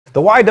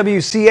The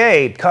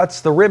YWCA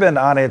cuts the ribbon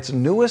on its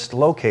newest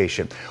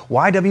location.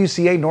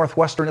 YWCA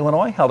Northwestern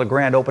Illinois held a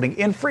grand opening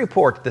in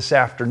Freeport this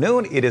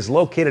afternoon. It is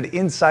located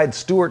inside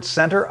Stewart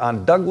Center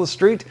on Douglas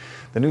Street.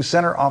 The new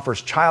center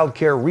offers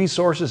childcare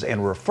resources and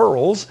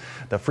referrals.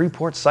 The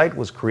Freeport site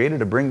was created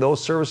to bring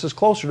those services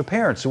closer to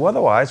parents who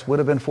otherwise would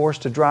have been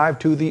forced to drive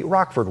to the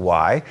Rockford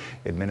Y.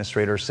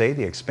 Administrators say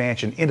the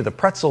expansion into the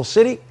Pretzel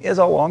City is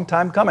a long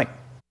time coming.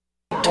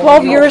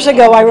 12 years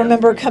ago, I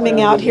remember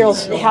coming out here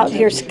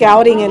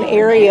scouting an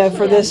area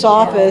for this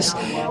office,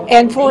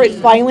 and for it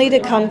finally to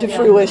come to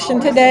fruition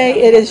today,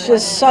 it is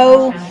just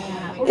so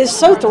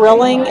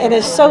thrilling and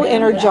is so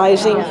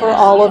energizing for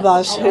all of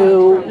us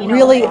who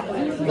really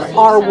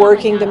are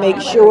working to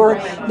make sure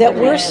that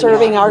we're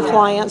serving our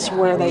clients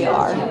where they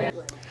are.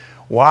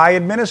 Y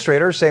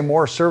administrators say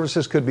more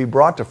services could be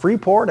brought to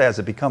Freeport as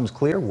it becomes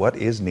clear what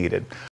is needed.